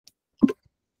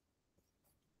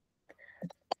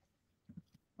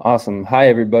Awesome. Hi,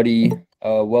 everybody.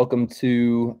 Welcome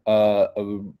to a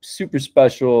super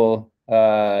special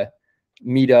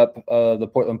meetup of the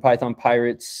Portland Python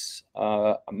Pirates.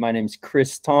 My name is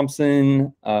Chris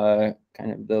Thompson, kind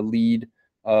of the lead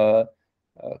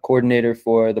coordinator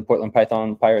for the Portland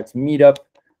Python Pirates meetup.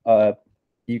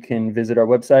 You can visit our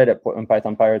website at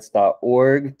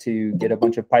portlandpythonpirates.org to get a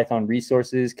bunch of Python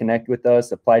resources, connect with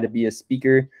us, apply to be a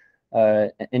speaker,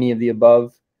 any of the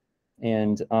above.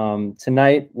 And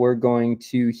tonight we're going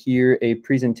to hear a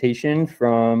presentation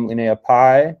from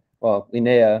LineaPy,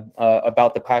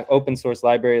 about the open source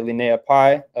library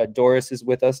LineaPy. Doris is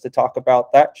with us to talk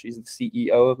about that. She's the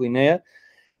CEO of Linea.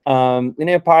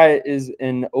 LineaPy is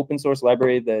an open source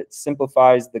library that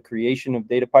simplifies the creation of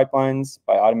data pipelines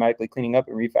by automatically cleaning up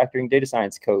and refactoring data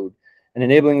science code and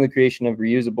enabling the creation of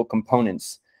reusable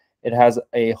components. It has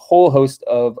a whole host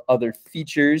of other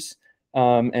features,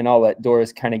 and I'll let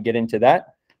Doris kind of get into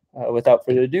that. Without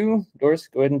further ado, Doris,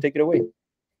 go ahead and take it away.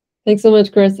 Thanks so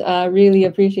much, Chris. I really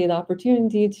appreciate the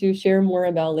opportunity to share more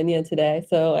about Linea today.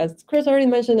 So as Chris already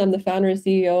mentioned, I'm the founder and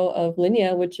CEO of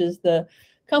Linea, which is the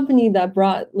company that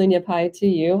brought LineaPy to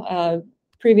you.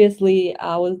 Previously,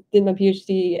 I did my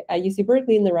PhD at UC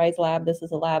Berkeley in the RISE lab. This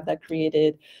is a lab that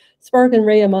created Spark and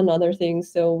Ray, among other things.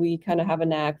 So we kind of have a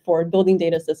knack for building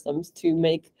data systems to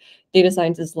make data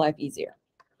scientists' life easier.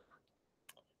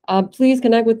 Please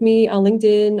connect with me on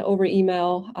LinkedIn, over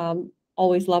email.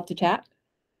 Always love to chat.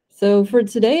 So for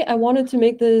today, I wanted to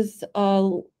make this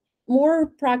more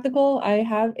practical. I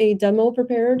have a demo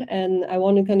prepared, and I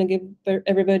want to kind of give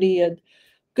everybody a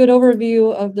good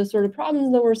overview of the sort of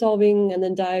problems that we're solving, and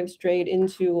then dive straight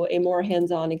into a more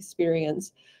hands-on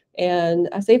experience. And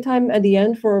I save time at the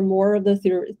end for more of the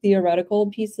theoretical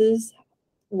pieces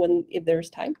if there's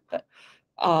time. But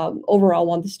overall,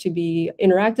 want this to be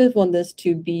interactive, want this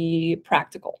to be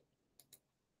practical.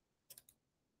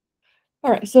 All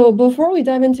right, so before we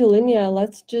dive into Linea,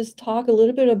 let's just talk a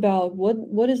little bit about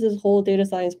what is this whole data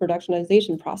science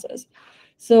productionization process.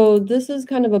 So this is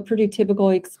kind of a pretty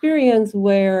typical experience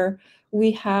where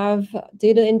we have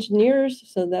data engineers,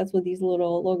 so that's what these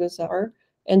little logos are,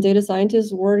 and data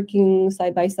scientists working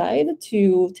side by side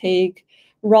to take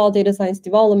raw data science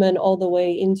development all the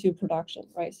way into production,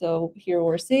 right? So here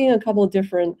we're seeing a couple of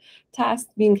different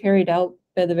tasks being carried out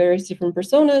by the various different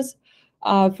personas.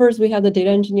 First, we have the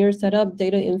data engineers set up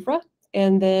data infra,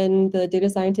 and then the data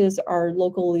scientists are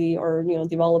locally or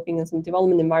developing in some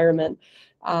development environment,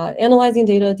 analyzing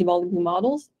data, developing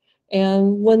models.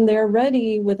 And when they're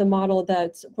ready with a model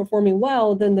that's performing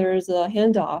well, then there's a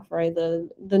handoff, right? The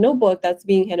notebook that's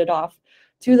being handed off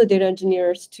to the data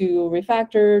engineers to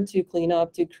refactor, to clean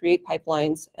up, to create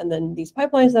pipelines. And then these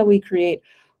pipelines that we create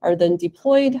are then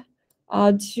deployed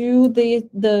to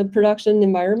the production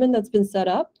environment that's been set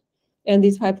up. And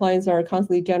these pipelines are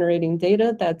constantly generating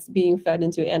data that's being fed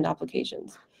into end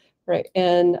applications, right?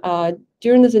 And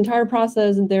during this entire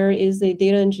process, there is a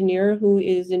data engineer who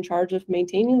is in charge of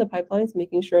maintaining the pipelines,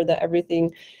 making sure that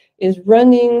everything is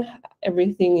running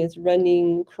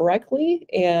correctly.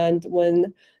 And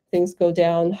when things go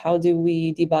down, how do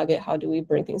we debug it? How do we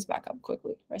bring things back up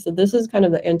quickly, right? So this is kind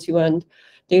of the end-to-end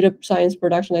data science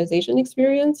productionization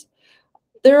experience.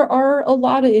 There are a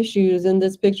lot of issues in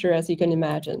this picture, as you can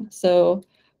imagine. So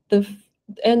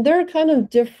and there are kind of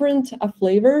different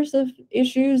flavors of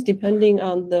issues depending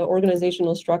on the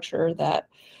organizational structure that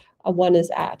one is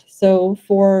at. So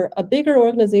for a bigger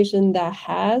organization that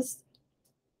has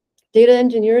data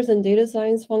engineers and data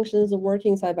science functions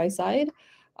working side by side,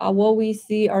 what we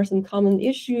see are some common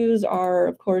issues are,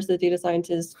 of course, the data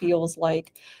scientist feels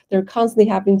like they're constantly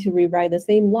having to rewrite the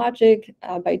same logic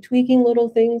by tweaking little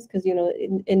things, because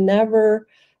it never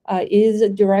is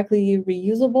directly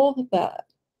reusable, but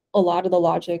a lot of the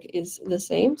logic is the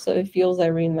same. So it feels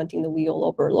like reinventing the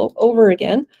wheel over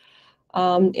again.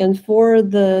 And for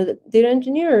the data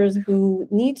engineers who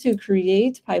need to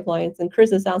create pipelines, and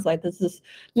Chris, it sounds like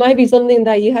might be something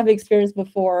that you have experienced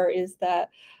before, is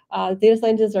that data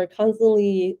scientists are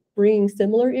constantly bringing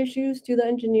similar issues to the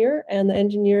engineer, and the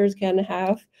engineers can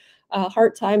have a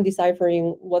hard time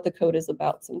deciphering what the code is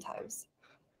about sometimes.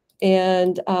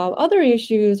 And other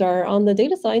issues are on the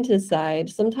data scientist side.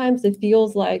 Sometimes it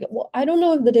feels like, well, I don't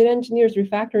know if the data engineer's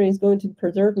refactoring is going to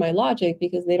preserve my logic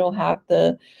because they don't have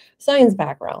the science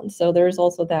background. So there's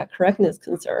also that correctness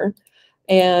concern.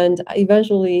 And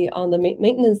eventually on the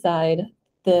maintenance side,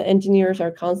 the engineers are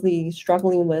constantly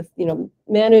struggling with,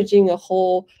 managing a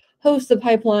whole host of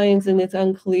pipelines, and it's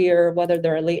unclear whether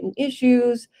there are latent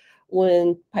issues.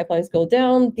 When pipelines go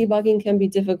down, debugging can be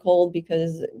difficult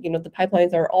because the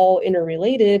pipelines are all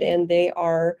interrelated and they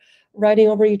are writing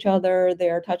over each other. They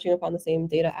are touching upon the same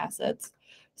data assets.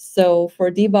 So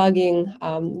for debugging,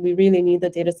 we really need the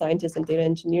data scientists and data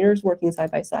engineers working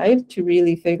side by side to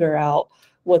really figure out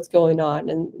what's going on.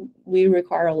 And we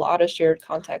require a lot of shared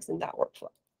context in that workflow.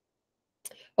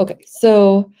 Okay,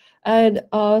 so at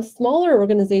smaller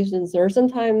organizations, there are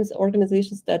sometimes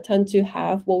organizations that tend to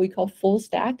have what we call full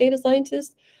stack data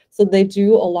scientists. So they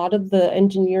do a lot of the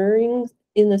engineering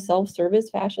in a self-service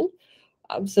fashion.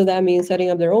 So that means setting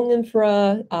up their own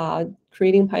infra,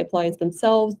 creating pipelines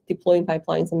themselves, deploying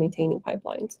pipelines, and maintaining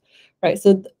pipelines, right?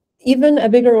 So even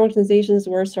at bigger organizations,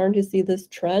 we're starting to see this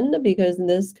trend because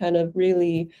this kind of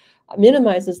really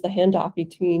minimizes the handoff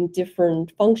between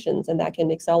different functions, and that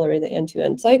can accelerate the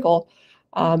end-to-end cycle.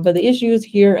 But the issues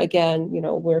here, again,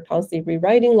 we're constantly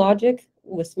rewriting logic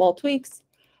with small tweaks.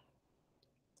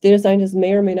 Data scientists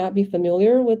may or may not be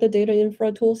familiar with the data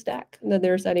infra tool stack that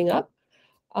they're setting up.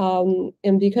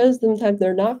 And because sometimes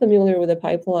they're not familiar with the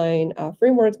pipeline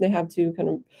frameworks, they have to kind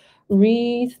of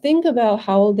rethink about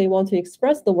how they want to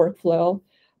express the workflow.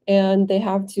 And they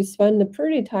have to spend a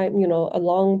pretty time, a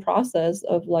long process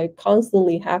of like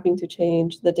constantly having to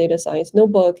change the data science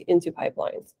notebook into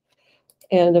pipelines.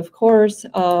 And of course,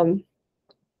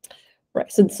 right,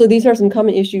 so these are some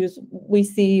common issues we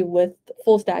see with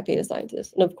full stack data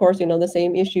scientists. And of course, the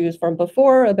same issues from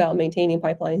before about maintaining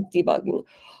pipelines, debugging,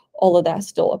 all of that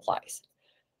still applies.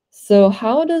 So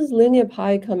how does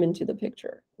LineaPy come into the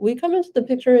picture? We come into the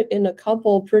picture in a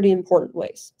couple pretty important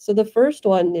ways. So the first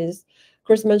one is,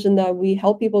 Chris mentioned that we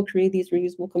help people create these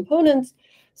reusable components.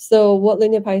 So what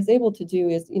LineaPy is able to do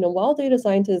is, while data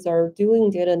scientists are doing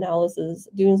data analysis,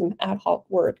 doing some ad hoc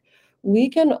work, we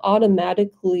can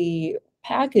automatically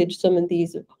package some of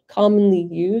these commonly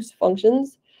used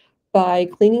functions by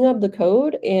cleaning up the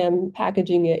code and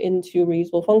packaging it into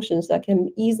reusable functions that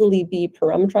can easily be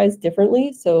parameterized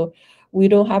differently. So we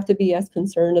don't have to be as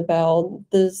concerned about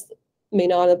this may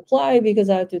not apply because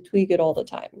I have to tweak it all the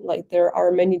time. Like there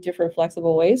are many different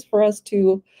flexible ways for us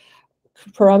to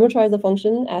parameterize the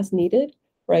function as needed,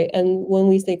 right? And when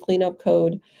we say clean up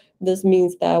code, this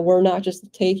means that we're not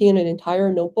just taking an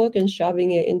entire notebook and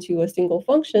shoving it into a single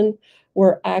function.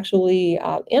 We're actually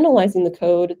analyzing the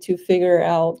code to figure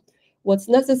out what's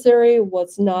necessary,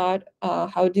 what's not,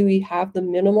 how do we have the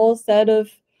minimal set of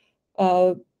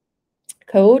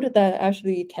code that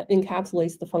actually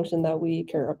encapsulates the function that we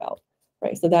care about,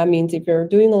 right? So that means if you're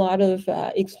doing a lot of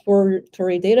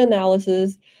exploratory data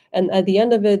analysis, and at the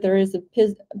end of it, there is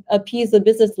a piece of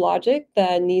business logic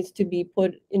that needs to be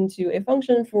put into a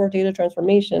function for data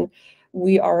transformation,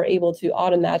 we are able to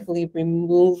automatically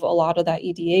remove a lot of that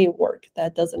EDA work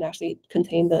that doesn't actually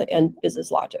contain the end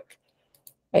business logic.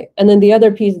 Right. And then the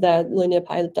other piece that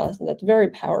LineaPy does, and that's very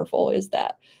powerful, is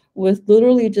that with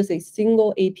literally just a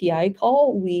single API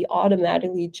call, we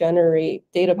automatically generate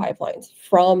data pipelines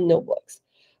from notebooks.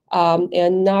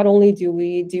 And not only do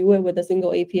we do it with a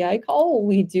single API call,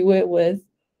 we do it with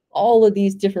all of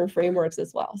these different frameworks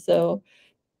as well. So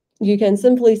you can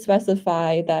simply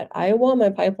specify that I want my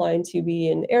pipeline to be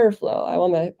in Airflow. I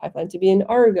want my pipeline to be in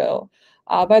Argo.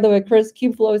 By the way, Chris,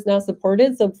 Kubeflow is now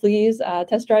supported, so please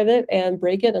test drive it and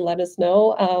break it and let us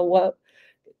know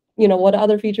what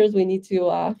other features we need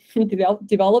to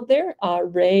develop there.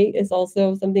 Ray is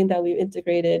also something that we've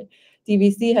integrated.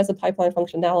 DVC has a pipeline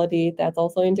functionality that's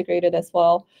also integrated as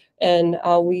well. And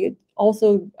we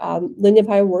also,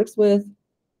 LineaPy works with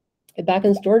a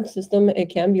backend storage system. It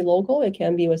can be local, it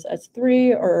can be with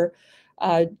S3 or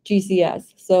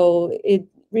GCS. So it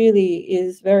really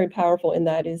is very powerful in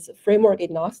that it's framework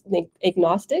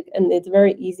agnostic, and it's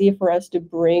very easy for us to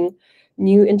bring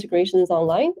new integrations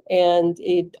online, and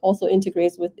it also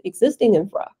integrates with existing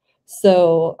infra.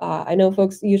 So I know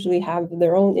folks usually have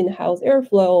their own in-house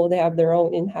Airflow, they have their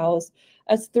own in-house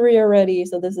S3 already,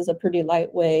 so this is a pretty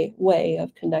lightweight way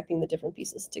of connecting the different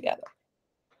pieces together.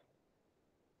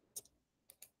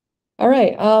 All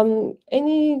right,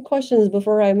 any questions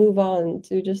before I move on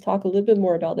to just talk a little bit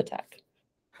more about the tech?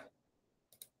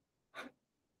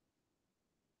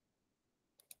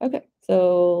 Okay,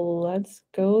 so let's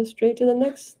go straight to the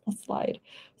next slide.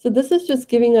 So this is just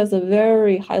giving us a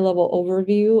very high-level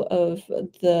overview of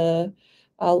the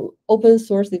open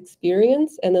source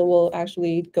experience, and then we'll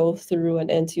actually go through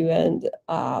an end-to-end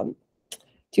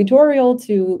tutorial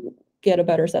to get a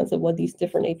better sense of what these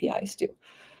different APIs do.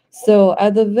 So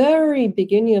at the very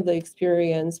beginning of the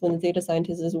experience, when the data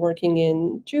scientist is working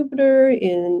in Jupyter,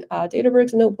 in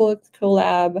Databricks Notebook,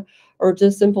 Colab, or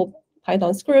just simple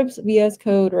Python scripts, VS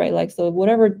Code, right? Like, so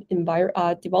whatever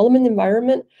development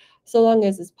environment, so long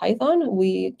as it's Python,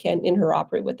 we can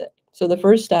interoperate with it. So the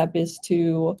first step is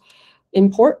to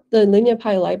import the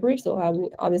LineaPy library.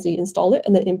 So obviously install it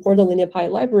and then import the LineaPy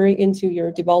library into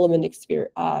your development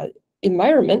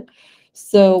environment.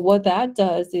 So what that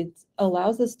does, it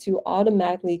allows us to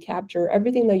automatically capture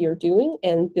everything that you're doing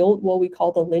and build what we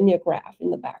call the linear graph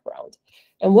in the background.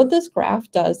 And what this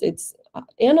graph does, it's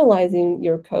analyzing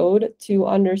your code to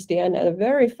understand at a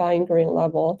very fine-grained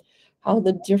level how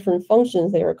the different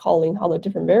functions they are calling, how the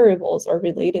different variables are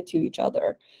related to each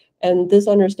other. And this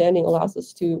understanding allows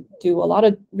us to do a lot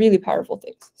of really powerful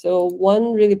things. So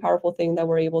one really powerful thing that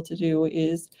we're able to do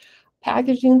is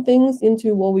packaging things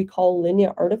into what we call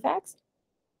linear artifacts.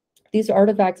 These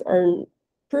artifacts are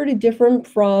pretty different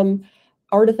from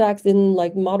artifacts in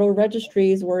like model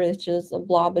registries where it's just a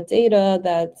blob of data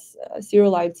that's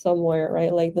serialized somewhere,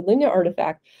 right? Like the linear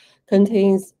artifact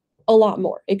contains a lot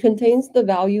more. It contains the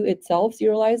value itself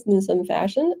serialized in some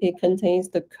fashion. It contains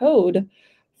the code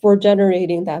for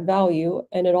generating that value,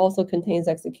 and it also contains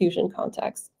execution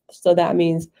context. So that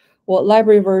means what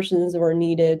library versions were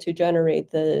needed to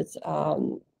generate this,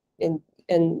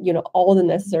 and you know, all the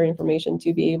necessary information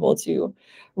to be able to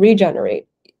regenerate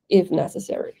if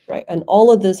necessary, right? And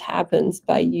all of this happens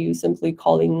by you simply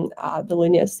calling the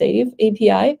linear save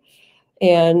API.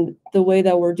 And the way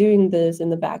that we're doing this in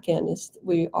the backend is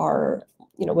we are,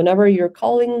 you know, whenever you're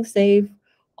calling save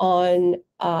on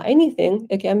anything,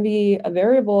 it can be a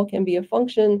variable, it can be a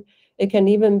function, it can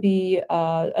even be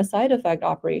a side effect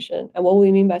operation. And what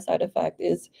we mean by side effect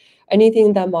is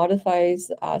anything that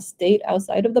modifies state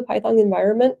outside of the Python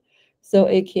environment. So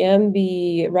it can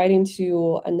be writing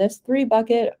to a Nest3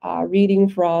 bucket, reading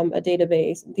from a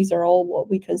database. These are all what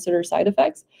we consider side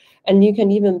effects. And you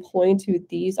can even point to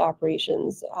these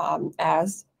operations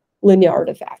as linear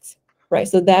artifacts, right?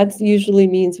 So that usually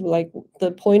means like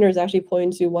the pointer is actually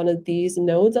pointing to one of these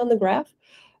nodes on the graph.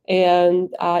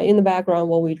 And in the background,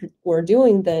 what we're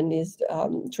doing then is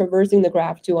traversing the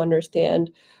graph to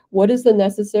understand what is the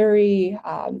necessary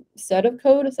set of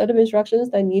code, a set of instructions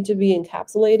that need to be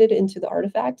encapsulated into the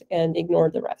artifact and ignore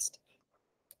the rest.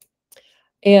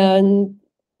 And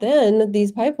then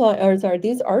these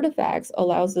these artifacts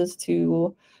allows us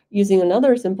to, using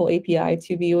another simple API,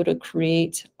 to be able to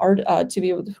create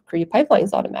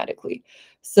pipelines automatically.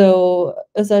 So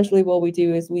essentially what we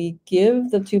do is we give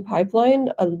the two pipeline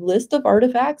a list of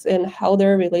artifacts and how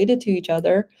they're related to each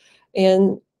other,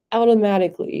 and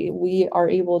automatically we are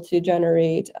able to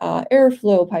generate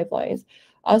Airflow pipelines.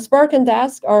 Spark and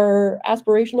Dask are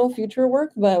aspirational future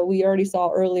work, but we already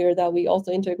saw earlier that we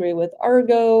also integrate with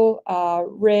Argo,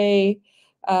 Ray,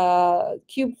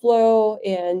 Kubeflow,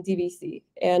 and DBC.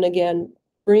 And again,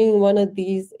 bringing one of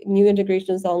these new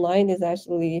integrations online is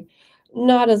actually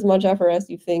not as much effort as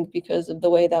you think because of the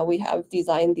way that we have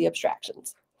designed the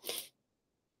abstractions.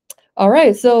 All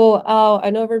right, so I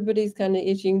know everybody's kind of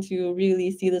itching to really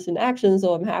see this in action,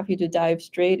 so I'm happy to dive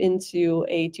straight into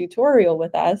a tutorial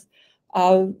with us.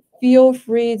 Feel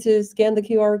free to scan the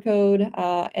QR code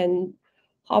and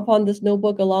hop on this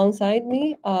notebook alongside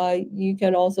me. You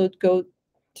can also go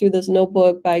to this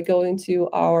notebook by going to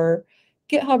our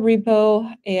GitHub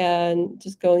repo and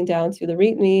just going down to the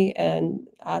README, and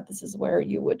this is where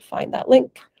you would find that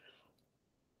link.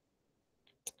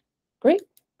 Great.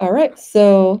 All right,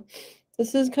 so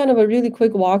this is kind of a really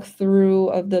quick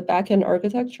walkthrough of the backend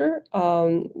architecture.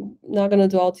 Not going to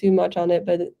dwell too much on it,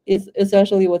 but it's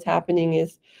essentially what's happening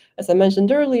is, as I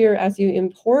mentioned earlier, as you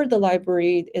import the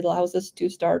library, it allows us to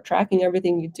start tracking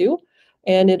everything you do.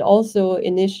 And it also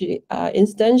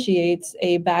instantiates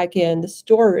a backend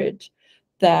storage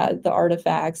that the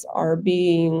artifacts are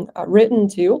being written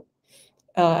to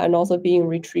and also being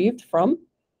retrieved from.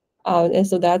 And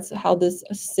so that's how this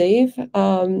save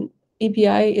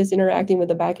API is interacting with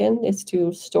the backend, is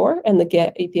to store, and the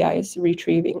get API is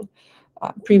retrieving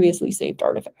previously saved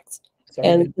artifacts. Sorry,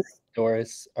 and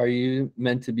Doris, are you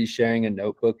meant to be sharing a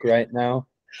notebook right now?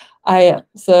 I am.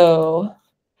 So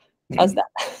how's that?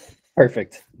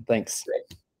 Perfect. Thanks.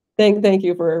 Great. Thank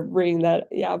you for bringing that,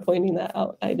 pointing that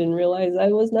out. I didn't realize I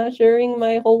was not sharing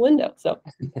my whole window. So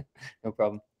no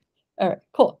problem. All right,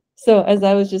 cool. So as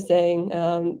I was just saying,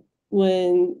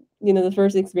 when the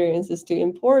first experience is to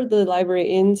import the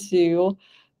library into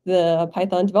the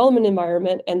Python development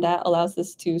environment, and that allows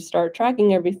us to start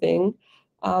tracking everything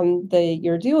that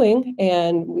you're doing.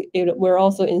 And we're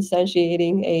also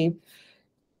instantiating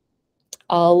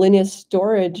a linear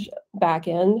storage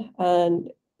backend. And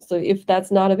so if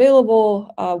that's not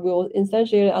available, we'll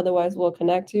instantiate it. Otherwise, we'll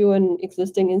connect to an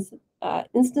existing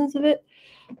instance of it.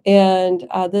 And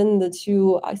then the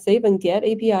two save and get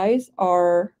APIs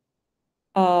are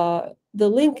the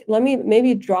link. Let me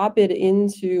maybe drop it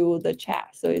into the chat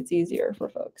so it's easier for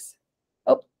folks.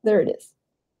 Oh, there it is.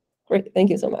 Great, thank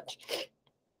you so much.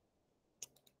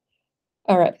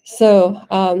 All right, so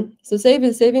save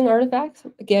is saving artifacts,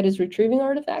 get is retrieving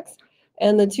artifacts,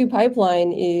 and the to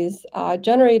pipeline is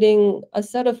generating a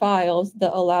set of files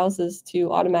that allows us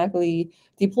to automatically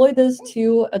deploy this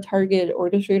to a target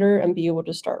orchestrator and be able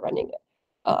to start running it.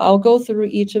 I'll go through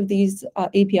each of these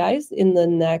APIs in the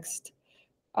next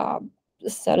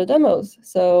set of demos.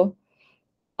 So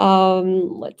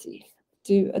let's see,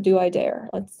 do I dare?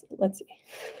 Let's see.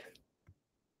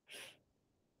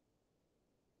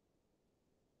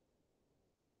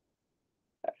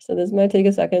 So this might take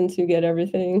a second to get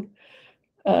everything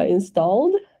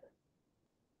installed.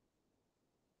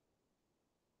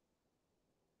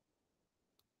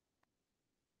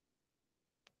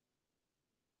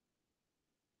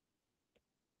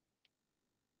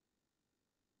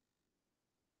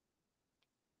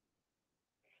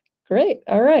 Great.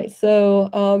 All right. So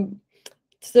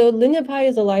LineaPy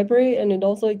is a library, and it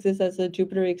also exists as a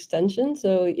Jupyter extension.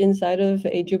 So inside of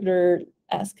a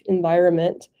Jupyter-esque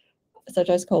environment, such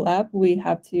as Colab, we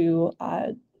have to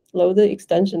load the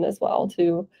extension as well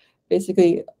to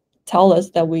basically tell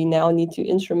us that we now need to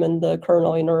instrument the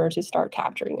kernel in order to start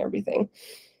capturing everything.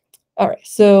 All right,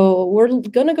 so we're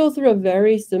gonna go through a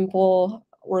very simple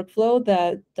workflow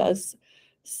that does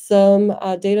some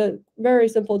very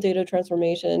simple data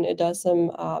transformation. It does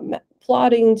some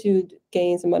plotting to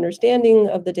gain some understanding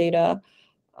of the data,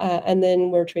 and then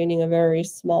we're training a very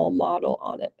small model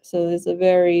on it. So it's a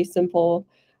very simple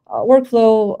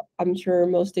workflow. I'm sure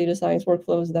most data science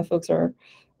workflows that folks are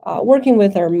working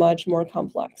with are much more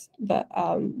complex, but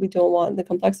we don't want the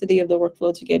complexity of the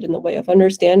workflow to get in the way of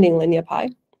understanding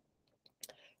LineaPy.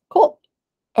 Cool.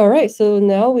 All right, so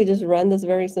now we just run this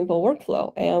very simple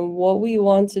workflow. And what we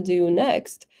want to do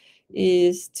next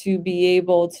is to be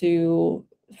able to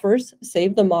first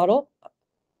save the model.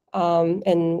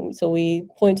 And so we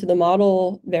point to the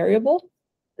model variable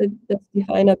that's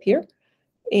defined up here.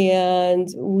 And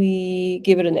we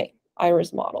give it a name,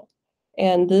 iris model.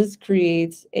 And this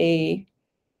creates a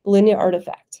linear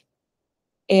artifact.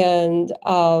 And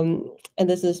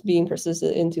this is being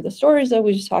persisted into the storage that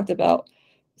we just talked about.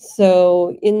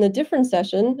 So in the different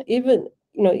session, even,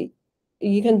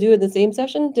 you can do it the same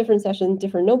session, different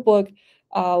notebook.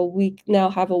 We now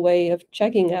have a way of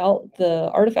checking out the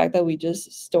artifact that we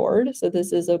just stored. So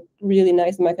this is a really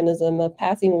nice mechanism of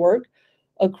passing work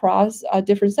across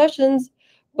different sessions.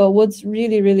 But what's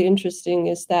really, really interesting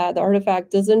is that the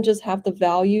artifact doesn't just have the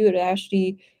value, it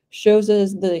actually shows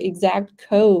us the exact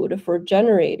code for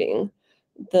generating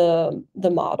the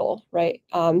model, right?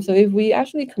 So if we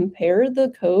actually compare the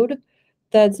code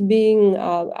that's being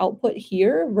output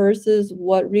here versus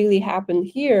what really happened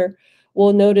here,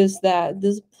 we'll notice that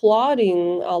this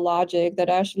plotting logic that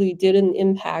actually didn't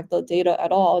impact the data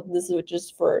at all, this is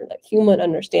just for like human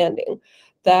understanding,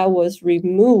 that was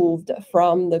removed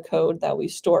from the code that we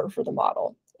store for the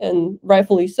model. And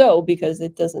rightfully so, because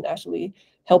it doesn't actually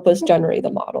help us generate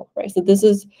the model, right? So this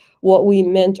is what we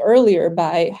meant earlier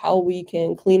by how we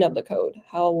can clean up the code,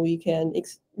 how we can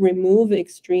remove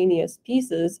extraneous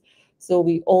pieces so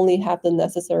we only have the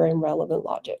necessary and relevant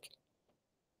logic.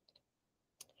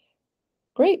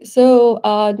 Great, so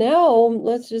now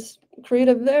let's just create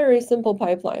a very simple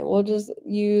pipeline. We'll just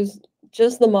use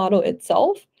just the model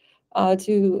itself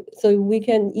so we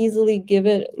can easily give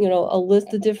it, a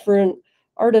list of different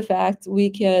artifacts. We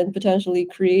can potentially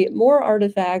create more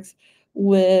artifacts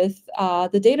with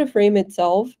the data frame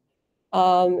itself.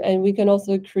 And we can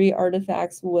also create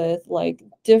artifacts with like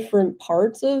different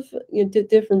parts of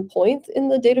different points in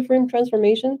the data frame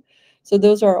transformation. So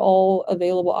those are all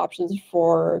available options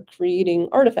for creating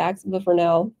artifacts. But for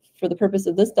now, for the purpose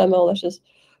of this demo, let's just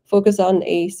focus on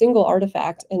a single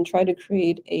artifact and try to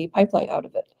create a pipeline out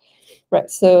of it. Right,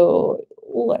 so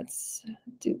let's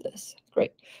do this.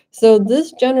 Great. So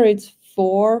this generates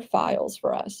 4 files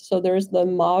for us. So there's the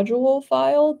module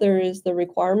file, there is the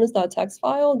requirements.txt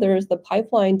file, there is the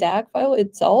pipeline DAG file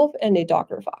itself, and a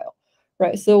Docker file.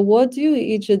 Right, so what do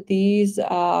each of these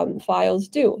files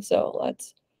do? So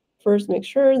let's first make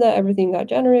sure that everything got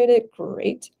generated.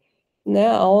 Great.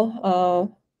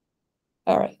 Now,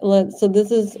 all right, so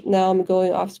this is, now I'm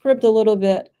going off script a little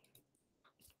bit.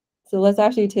 So let's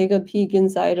actually take a peek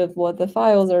inside of what the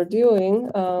files are doing.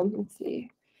 Let's see.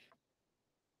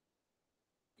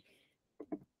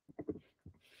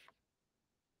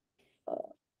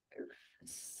 All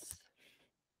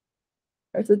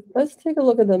right, so let's take a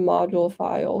look at the module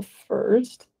file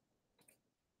first.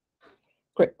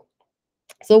 Great.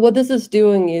 So what this is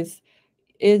doing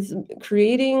is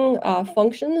creating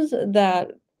functions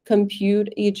that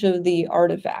compute each of the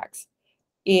artifacts.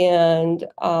 And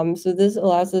so this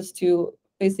allows us to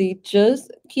basically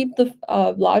just keep the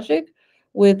logic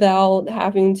without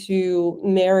having to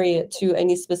marry it to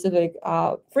any specific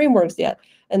frameworks yet.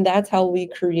 And that's how we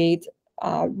create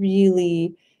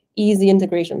really easy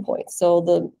integration points. So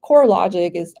the core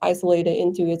logic is isolated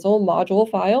into its own module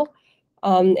file.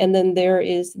 And then there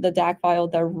is the DAC file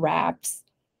that wraps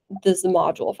this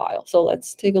module file. So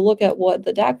let's take a look at what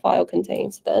the DAC file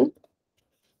contains then.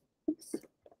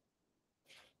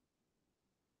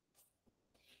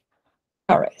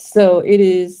 All right, so it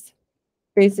is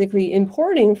basically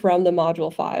importing from the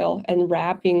module file and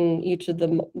wrapping each of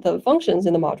the functions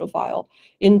in the module file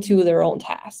into their own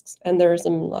tasks. And there's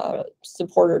some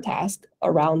supporter task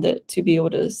around it to be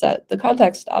able to set the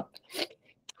context up.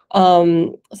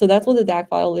 So that's what the DAC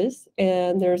file is.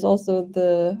 And there's also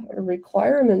the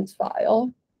requirements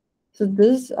file. So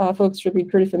this folks should be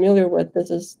pretty familiar with.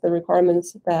 This is the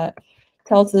requirements that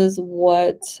tells us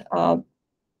what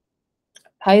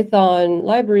Python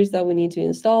libraries that we need to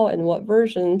install and what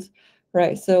versions,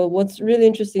 right? So what's really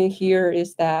interesting here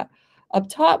is that up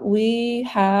top, we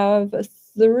have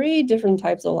 3 different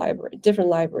types of different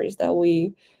libraries that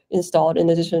we installed in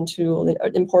addition to,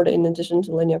 imported in addition to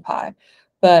LineaPy.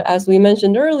 But as we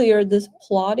mentioned earlier, this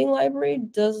plotting library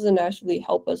doesn't actually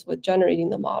help us with generating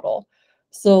the model.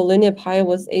 So LineaPy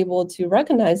was able to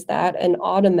recognize that and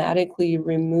automatically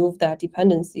remove that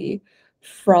dependency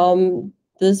from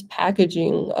this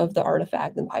packaging of the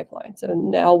artifact and pipeline. So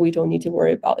now we don't need to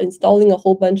worry about installing a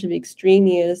whole bunch of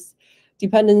extraneous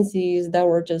dependencies that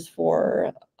were just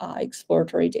for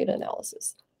exploratory data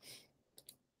analysis.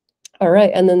 All right,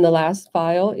 and then the last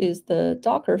file is the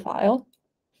Docker file.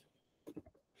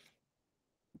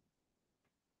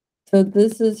 So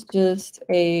this is just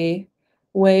a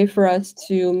way for us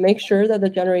to make sure that the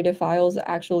generated files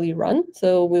actually run.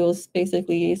 So we'll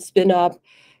basically spin up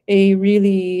a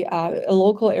really a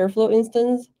local Airflow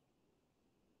instance,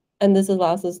 and this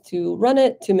allows us to run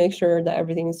it to make sure that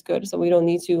everything is good. So we don't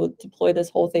need to deploy this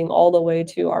whole thing all the way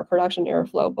to our production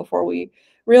Airflow before we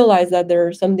realize that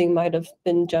something might have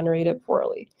been generated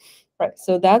poorly. Right,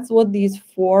 so that's what these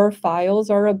 4 files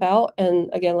are about. And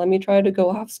again, let me try to go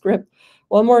off script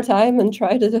one more time and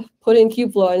try to put in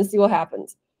Kubeflow and see what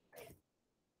happens.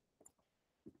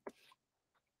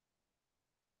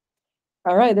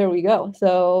 All right, there we go.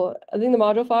 So I think the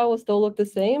module file will still look the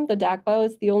same. The DAC file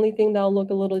is the only thing that'll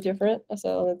look a little different.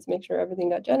 So let's make sure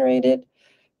everything got generated.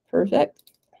 Perfect.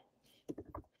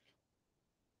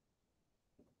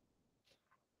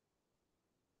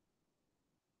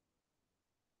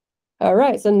 All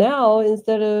right, so now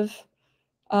instead of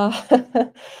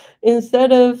Airflow,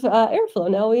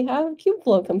 now we have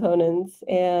Kubeflow components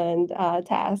and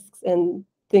tasks and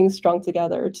things strung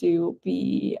together to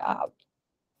be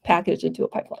packaged into a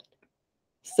pipeline.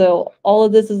 So all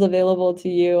of this is available to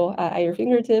you at your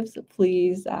fingertips.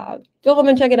 Please go home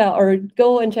and check it out, or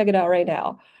go and check it out right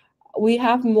now. We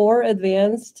have more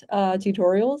advanced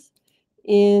tutorials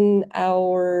in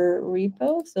our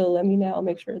repo. So let me now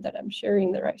make sure that I'm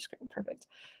sharing the right screen. Perfect.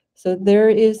 So there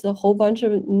is a whole bunch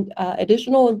of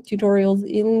additional tutorials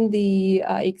in the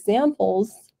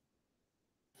examples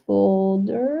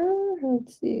folder.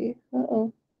 Let's see.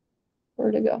 Uh-oh.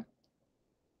 Where'd it go?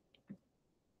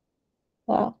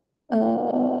 Wow.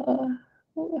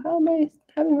 How am I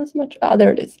having this much? Ah,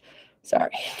 there it is.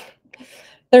 Sorry.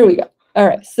 There we go. All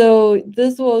right. So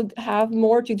this will have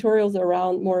more tutorials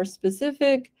around more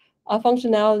specific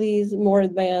functionalities, more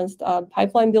advanced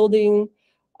pipeline building,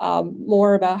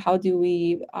 more about how do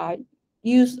we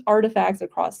use artifacts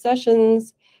across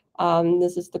sessions.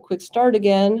 This is the quick start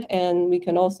again, and we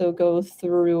can also go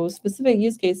through specific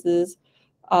use cases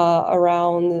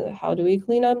around how do we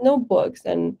clean up notebooks,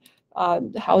 and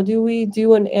how do we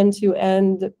do an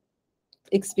end-to-end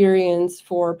experience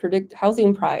for predict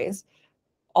housing price,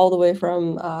 all the way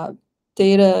from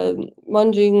data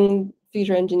munging,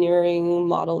 feature engineering,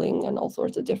 modeling, and all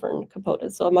sorts of different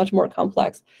components. So a much more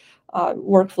complex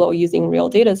workflow using real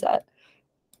data set.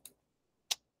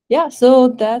 Yeah, so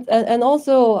that, and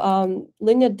also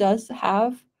Linea does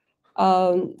have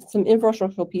some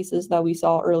infrastructural pieces that we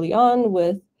saw early on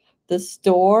with the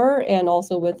store and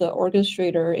also with the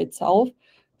orchestrator itself.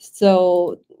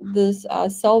 So this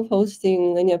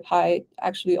self-hosting LineaPy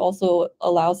actually also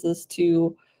allows us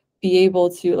to be able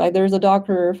to, like, there's a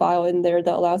Docker file in there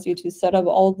that allows you to set up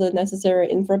all the necessary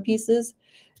infra pieces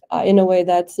in a way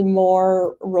that's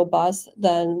more robust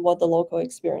than what the local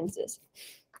experience is.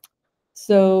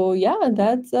 So yeah,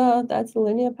 that's the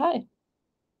LineaPy.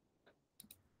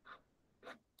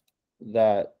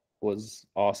 That was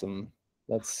awesome.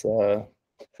 That's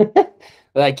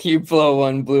That Kubeflow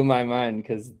one blew my mind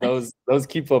because those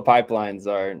Kubeflow pipelines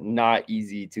are not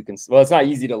easy to well, it's not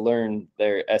easy to learn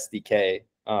their SDK.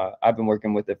 I've been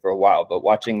working with it for a while, but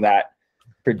watching that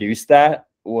produce that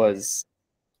was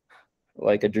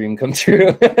like a dream come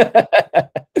true.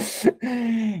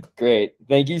 Great.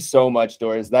 Thank you so much,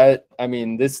 Doris. I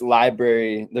mean, this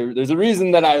library, there's a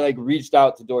reason that I like reached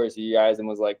out to Doris, you guys, and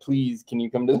was like, please, can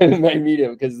you come to my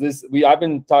meetup? Because I've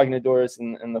been talking to Doris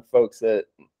and the folks at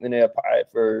LineaPy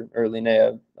for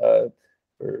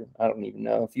I don't even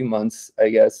know, a few months, I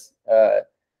guess.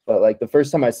 But like the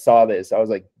first time I saw this, I was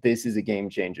like, this is a game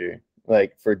changer.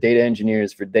 Like for data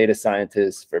engineers, for data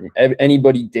scientists, for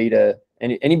anybody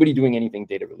doing anything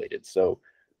data related. So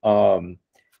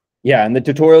yeah, and the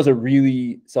tutorials are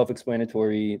really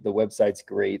self-explanatory. The website's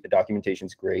great. The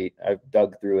documentation's great. I've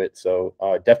dug through it. So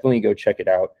definitely go check it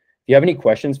out. If you have any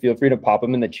questions, feel free to pop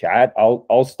them in the chat.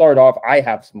 I'll start off. I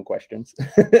have some questions.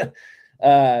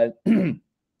 So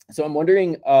I'm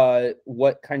wondering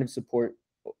what kind of support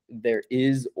there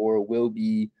is or will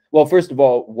be. Well, first of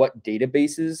all, what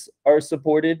databases are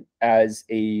supported as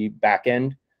a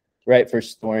backend, right, for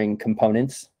storing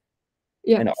components?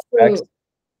 Yeah, so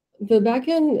the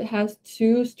backend has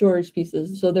two storage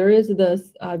pieces. So there is the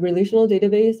relational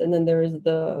database, and then there is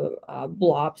the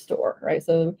blob store, right?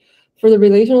 So for the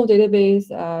relational database,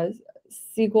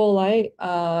 SQLite,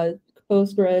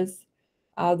 Postgres,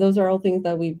 those are all things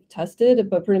that we've tested,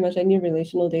 but pretty much any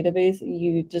relational database,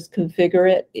 you just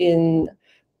configure it in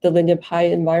the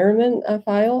LineaPy environment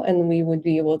file, and we would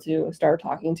be able to start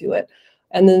talking to it.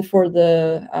 And then for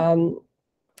the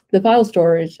file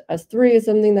storage, S3 is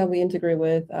something that we integrate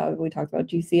with. We talked about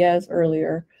GCS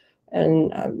earlier,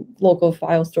 and local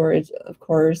file storage, of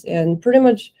course, and pretty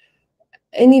much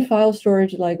any file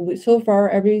storage, like so far,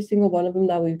 every single one of them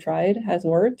that we've tried has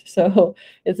worked. So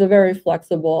it's a very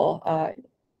flexible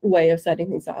way of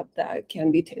setting things up that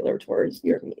can be tailored towards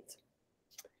your needs.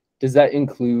 Does that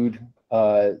include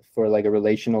for like a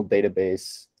relational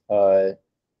database?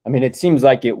 I mean, it seems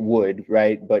like it would,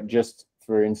 right? But just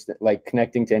for instance, like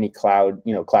connecting to any cloud,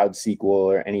 Cloud SQL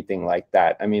or anything like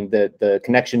that. I mean, the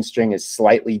connection string is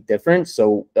slightly different.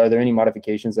 So are there any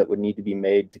modifications that would need to be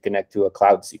made to connect to a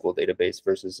Cloud SQL database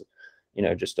versus,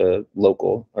 just a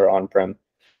local or on-prem?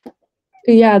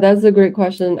 Yeah, that's a great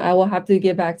question. I will have to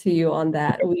get back to you on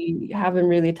that. We haven't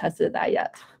really tested that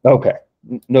yet. Okay,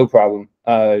 no problem.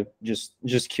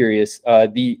 Just curious.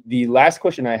 The last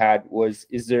question I had was,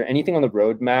 is there anything on the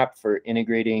roadmap for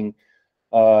integrating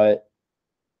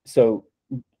so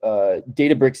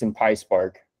Databricks and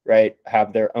PySpark, right,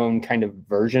 have their own kind of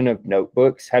version of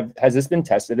notebooks? Has this been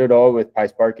tested at all with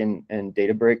PySpark and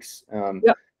Databricks?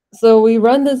 Yep. So we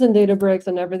run this in Databricks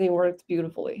and everything worked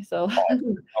beautifully. So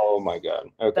oh my God.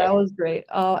 Okay. That was great.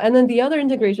 And then the other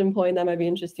integration point that might be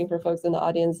interesting for folks in the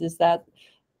audience is that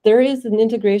there is an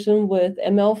integration with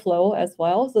MLflow as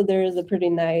well. So there is a pretty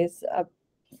nice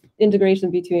integration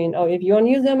between, if you want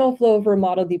to use MLflow for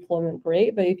model deployment,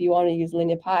 great. But if you want to use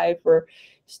LineaPy for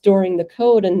storing the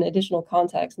code and additional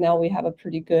context, now we have a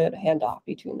pretty good handoff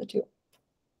between the two.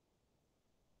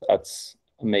 That's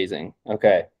amazing.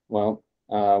 Okay, well,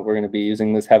 we're going to be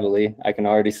using this heavily. I can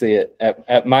already see it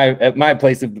at my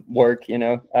place of work.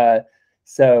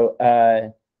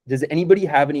 So does anybody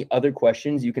have any other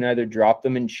questions? You can either drop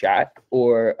them in chat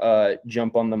or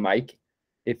jump on the mic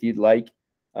if you'd like.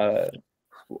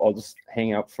 I'll just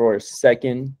hang out for a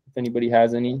second if anybody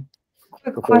has any.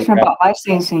 Quick question about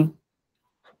licensing.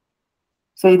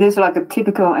 So is this like a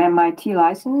typical MIT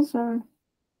license, or?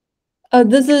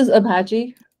 This is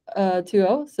Apache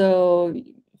 2.0, so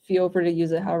feel free to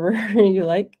use it however you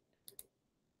like.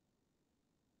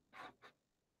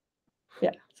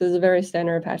 Yeah, so it's a very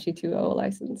standard Apache 2.0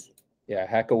 license. Yeah,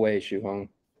 hack away, Shuhong.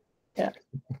 Yeah.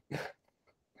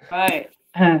 Right.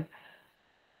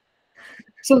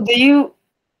 So do you,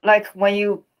 like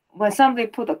when somebody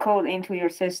put a code into your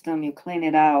system, you clean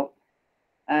it out.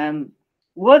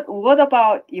 What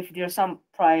about if there's some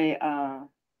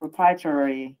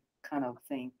proprietary kind of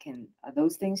thing?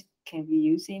 Those things can be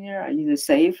used in here? Is it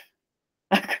safe?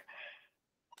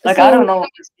 Like I don't know.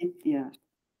 Yeah.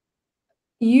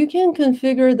 You can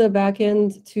configure the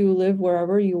backend to live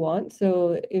wherever you want.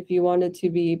 So if you want it to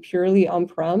be purely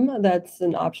on-prem, that's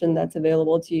an option that's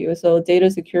available to you. So data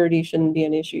security shouldn't be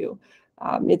an issue.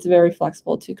 It's very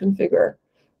flexible to configure.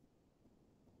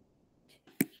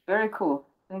 Very cool.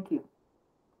 Thank you.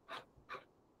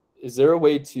 Is there a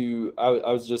way to, I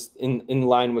was just in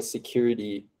line with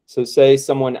security. So say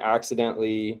someone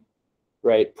accidentally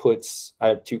right, I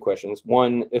have two questions.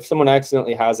 One, if someone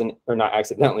accidentally or not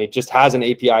accidentally, just has an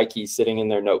API key sitting in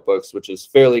their notebooks, which is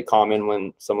fairly common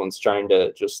when someone's trying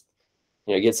to just,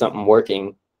 get something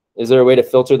working, is there a way to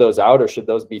filter those out, or should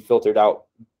those be filtered out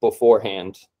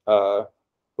beforehand,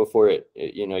 before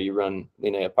you run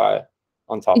LineaPy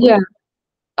on top of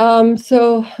it?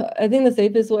 So I think the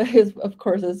safest way is, of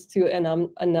course, is to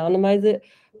anonymize it.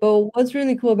 But what's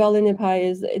really cool about LineaPy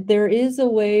is there is a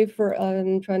way for,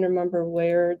 I'm trying to remember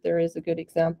where there is a good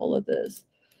example of this.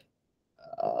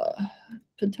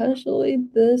 Potentially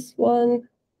this one.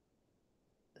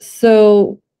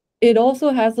 So it also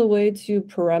has a way to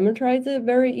parameterize it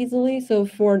very easily. So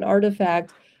for an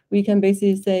artifact, we can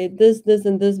basically say this,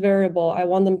 and this variable, I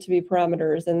want them to be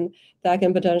parameters, and that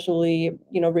can potentially,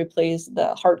 replace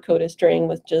the hard-coded string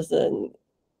with just an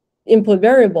input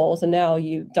variable. So now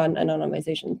you've done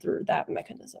anonymization through that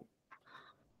mechanism.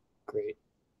 Great,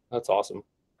 that's awesome.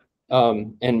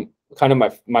 And kind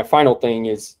of my final thing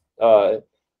is,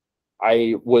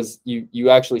 you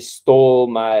actually stole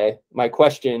my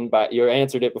question, but you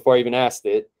answered it before I even asked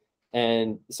it.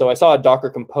 And so I saw a Docker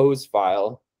Compose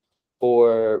file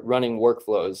for running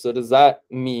workflows. So does that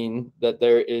mean that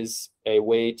there is a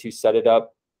way to set it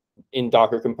up in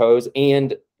Docker Compose?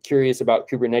 And curious about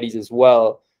Kubernetes as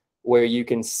well, where you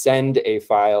can send a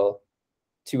file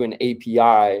to an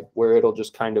API where it'll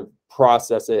just kind of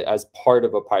process it as part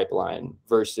of a pipeline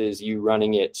versus you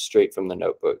running it straight from the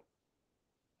notebook.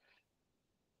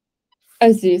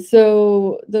 I see.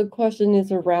 So the question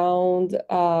is around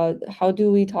how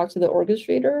do we talk to the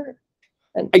orchestrator?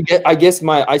 And I guess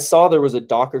I saw there was a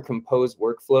Docker Compose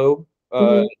workflow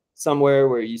somewhere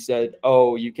where you said,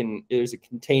 oh, there's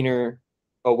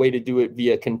a way to do it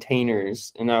via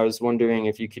containers. And I was wondering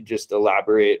if you could just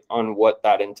elaborate on what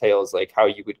that entails, like how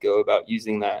you would go about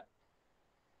using that.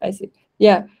 I see.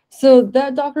 Yeah. So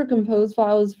that Docker Compose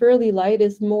file is fairly light.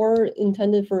 It's more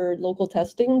intended for local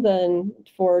testing than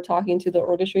for talking to the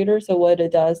orchestrator. So what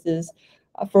it does is,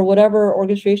 for whatever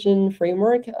orchestration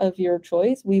framework of your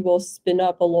choice, we will spin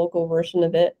up a local version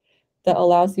of it that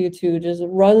allows you to just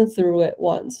run through it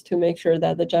once to make sure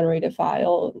that the generated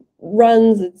file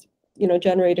runs, it's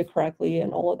generated correctly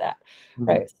and all of that.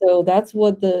 Right. So that's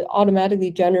what the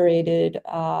automatically generated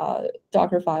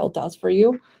Docker file does for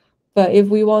you. But if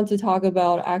we want to talk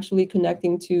about actually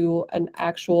connecting to an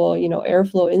actual,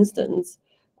 Airflow instance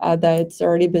that's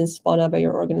already been spun up by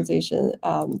your organization,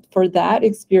 for that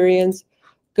experience,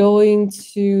 going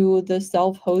to the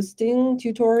self-hosting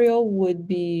tutorial would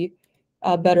be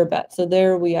a better bet. So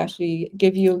there we actually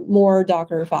give you more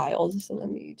Docker files. So let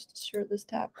me just share this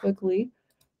tab quickly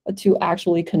to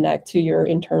actually connect to your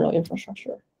internal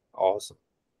infrastructure. Awesome.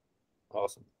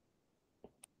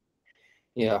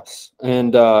 Yes.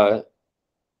 And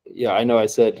yeah, I know I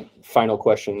said final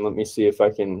question. Let me see if I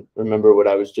can remember what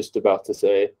I was just about to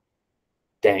say.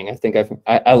 Dang, I think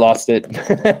I lost it.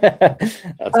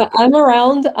 Okay. I'm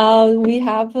around. We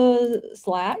have a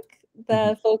Slack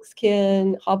that folks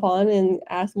can hop on and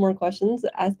ask more questions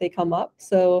as they come up.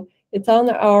 So it's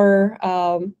on our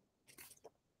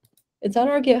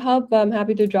GitHub. I'm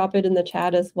happy to drop it in the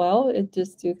chat as well. It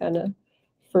just to kind of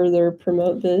further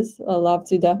promote this. I love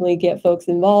to definitely get folks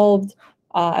involved.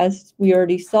 As we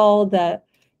already saw that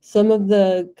some of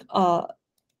the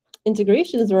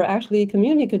integrations were actually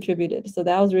community contributed. So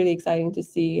that was really exciting to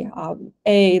see,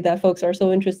 that folks are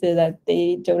so interested that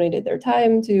they donated their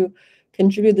time to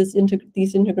contribute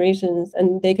these integrations,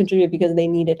 and they contribute because they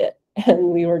needed it, and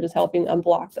we were just helping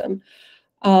unblock them.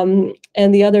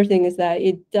 And the other thing is that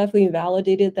it definitely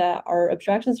validated that our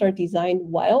abstractions are designed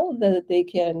well, that they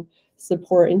can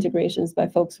support integrations by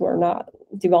folks who are not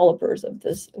developers of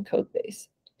this code base.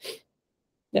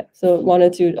 Yeah, so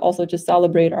wanted to also just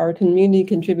celebrate our community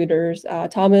contributors,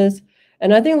 Thomas,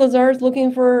 and I think Lazar's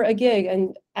looking for a gig,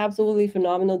 and absolutely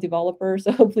phenomenal developer.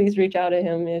 So please reach out to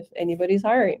him if anybody's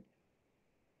hiring.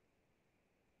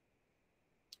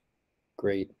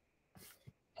 Great.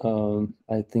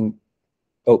 I think,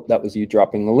 oh, that was you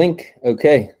dropping the link.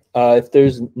 Okay. If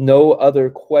there's no other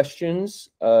questions,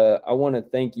 I want to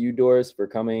thank you, Doris, for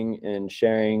coming and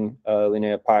sharing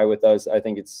LineaPy with us. I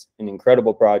think it's an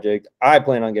incredible project. I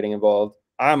plan on getting involved.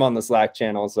 I'm on the Slack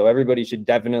channel, so everybody should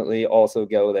definitely also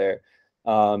go there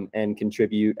and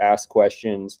contribute, ask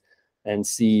questions, and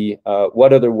see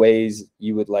what other ways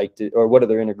you would like to, or what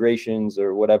other integrations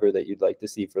or whatever that you'd like to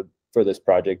see for this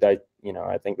project. I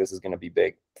think this is going to be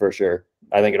big for sure.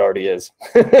 I think it already is.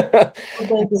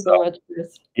 Thank you so much,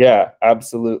 Chris. Yeah,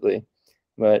 absolutely.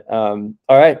 But all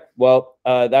right, well,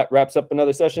 that wraps up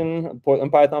another session of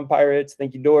Portland Python Pirates.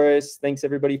 Thank you, Doris. Thanks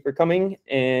everybody for coming,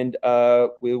 and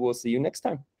we will see you next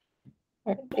time.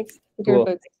 All right, thanks. Cool.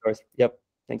 Thanks, Doris. Yep.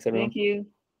 Thanks, everyone. Thank you.